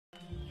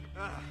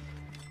I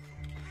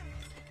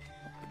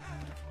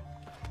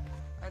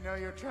know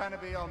you're trying to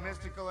be all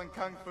mystical and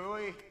kung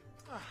fu-y,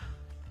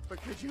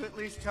 but could you at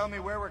least tell me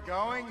where we're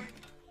going?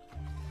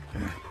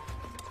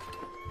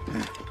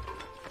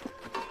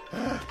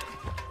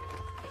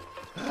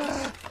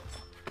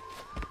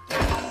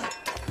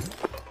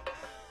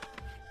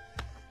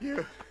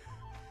 You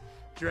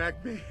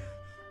dragged me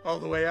all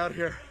the way out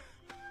here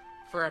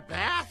for a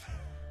bath?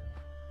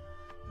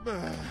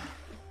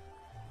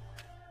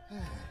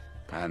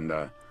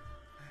 Panda,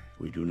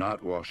 we do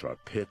not wash our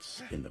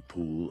pits in the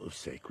pool of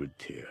sacred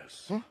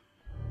tears. Huh?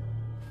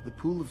 The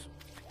pool of...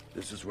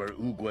 This is where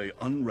Oogway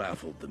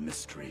unraveled the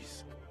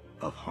mysteries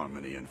of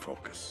harmony and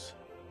focus.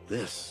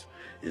 This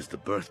is the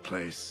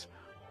birthplace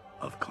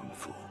of Kung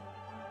Fu.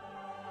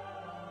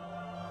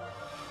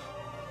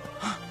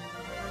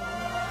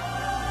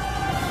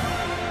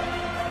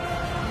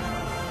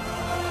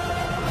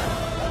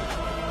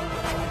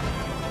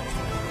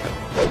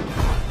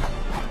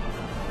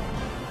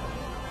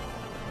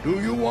 Do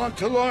you want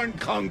to learn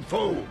Kung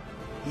Fu?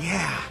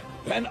 Yeah.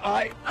 Then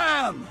I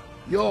am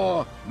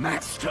your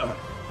master.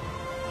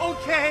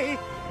 Okay.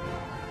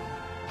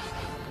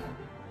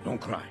 Don't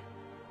cry.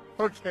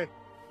 Okay.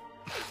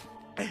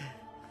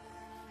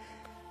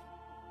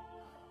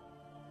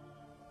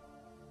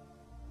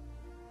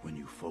 When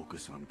you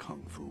focus on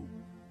Kung Fu,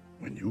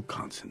 when you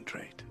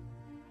concentrate,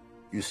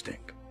 you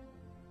stink.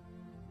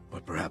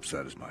 But perhaps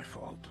that is my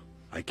fault.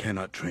 I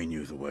cannot train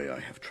you the way I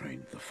have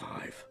trained the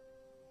five.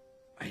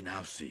 I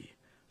now see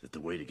that the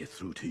way to get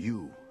through to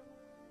you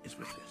is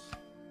with this.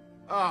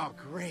 Oh,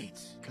 great,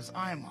 because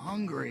I'm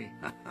hungry.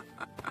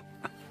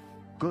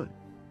 Good.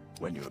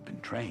 When you have been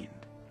trained,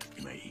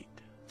 you may eat.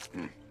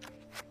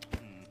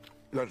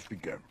 Let us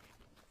begin.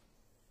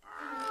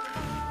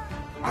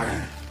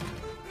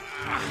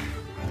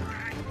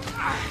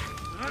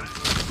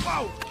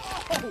 Whoa!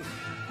 Oh.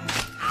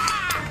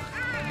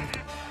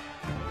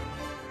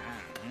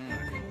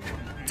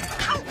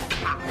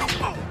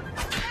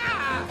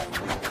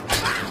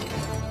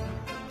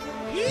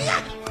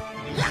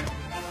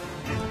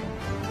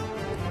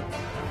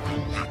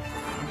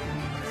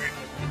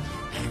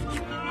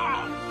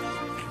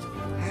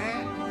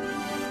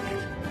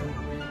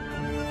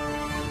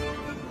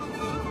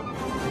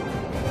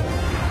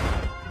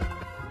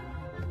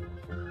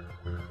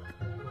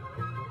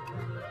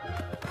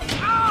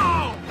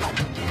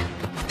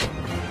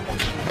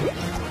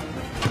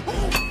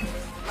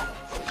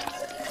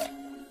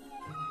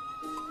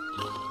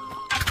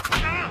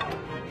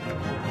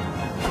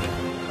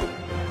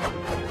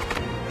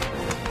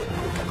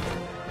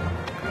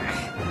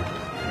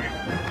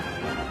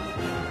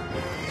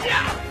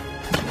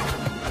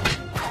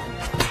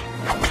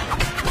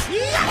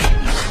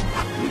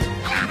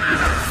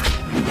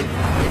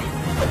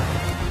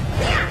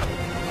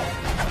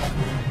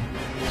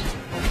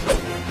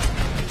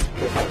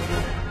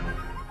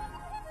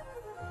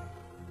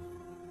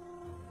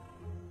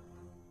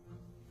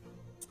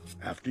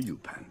 After you,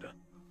 Panda.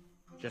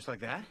 Just like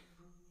that?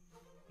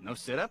 No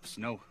sit-ups?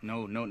 No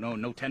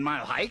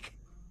 10-mile hike?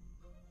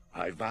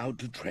 I vowed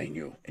to train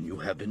you, and you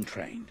have been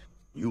trained.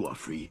 You are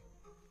free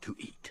to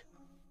eat.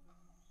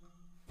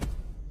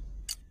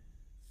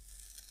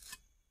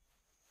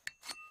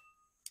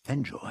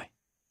 Enjoy.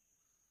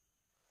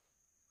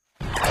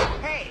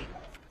 Hey!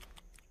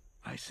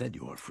 I said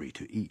you are free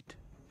to eat.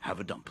 Have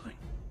a dumpling.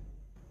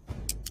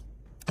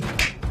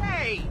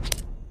 Hey!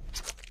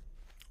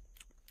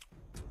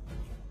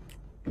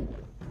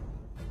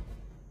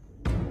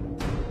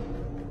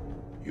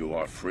 You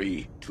are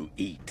free to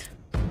eat.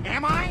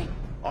 Am I?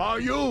 Are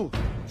you?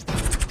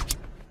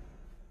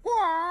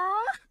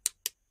 What?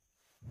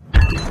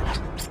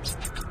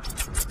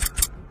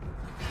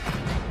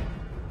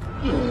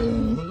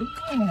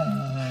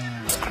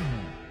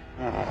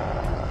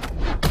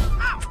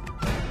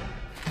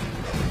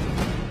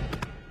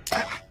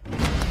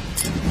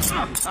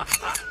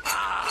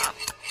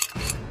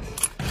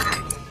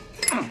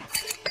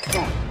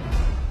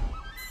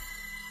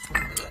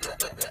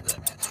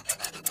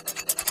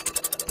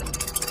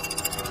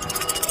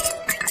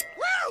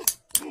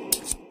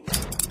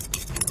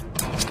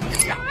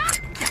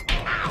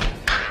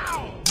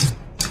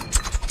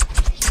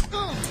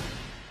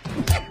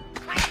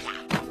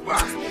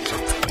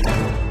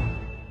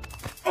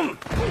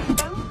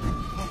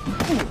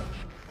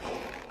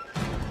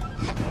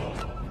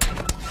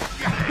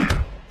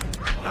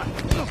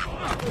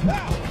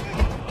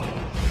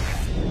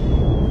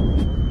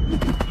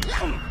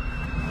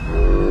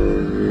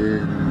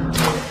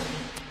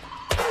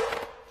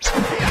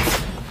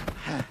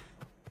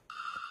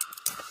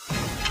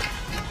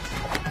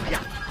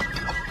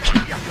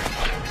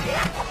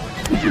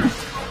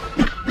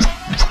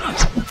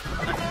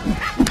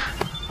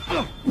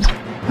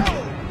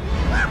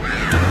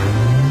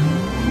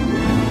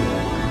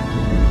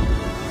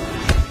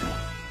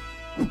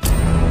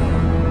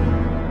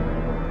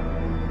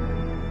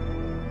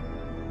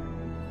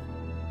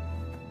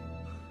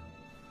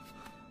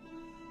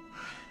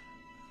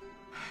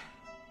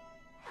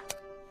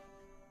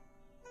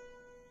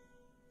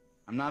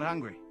 I'm not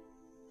hungry.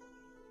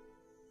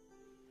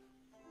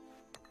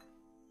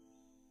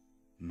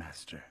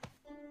 Master.